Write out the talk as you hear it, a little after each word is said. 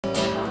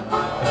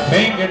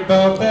fingered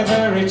both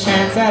every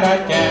chance that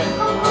I'd get.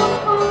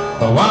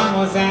 But one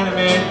was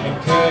animate and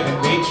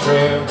couldn't be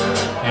true.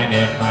 And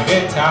if my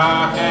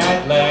guitar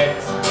had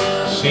legs,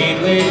 she'd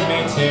lead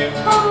me too.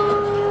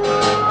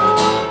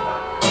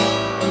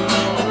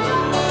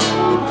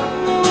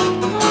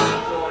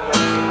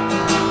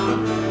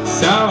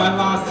 So I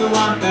lost the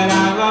one that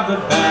I love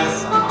the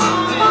best.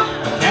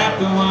 I kept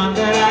the one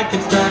that I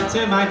could strap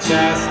to my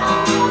chest.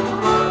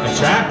 I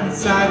trapped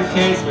inside a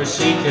case where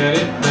she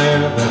couldn't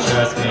move. But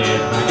trust me,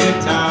 if my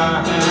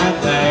guitar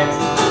had legs,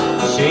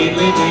 she'd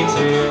lead me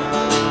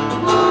too.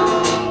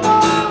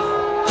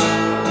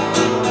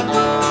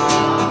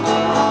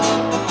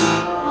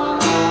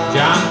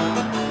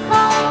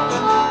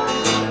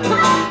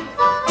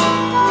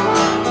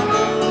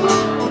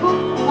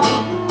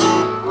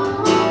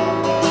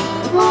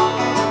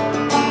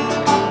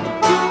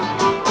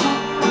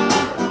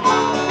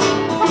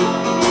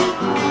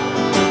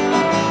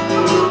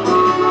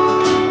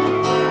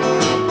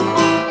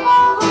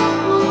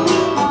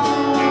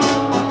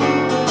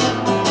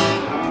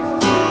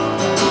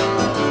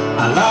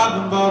 I love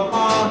them both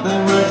more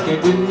than words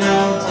could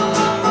denote.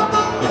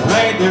 They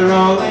played their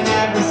role in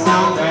every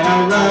song that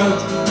I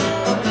wrote.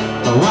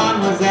 But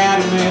one was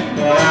adamant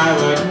that I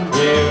wouldn't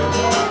do.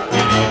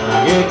 And if my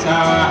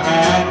guitar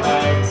had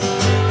legs,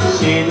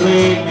 she'd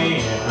lead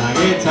me. If my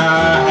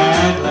guitar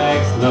had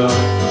legs, Lord,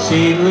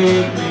 she'd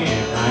lead me.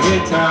 If my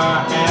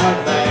guitar had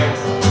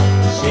legs,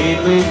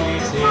 she'd lead me.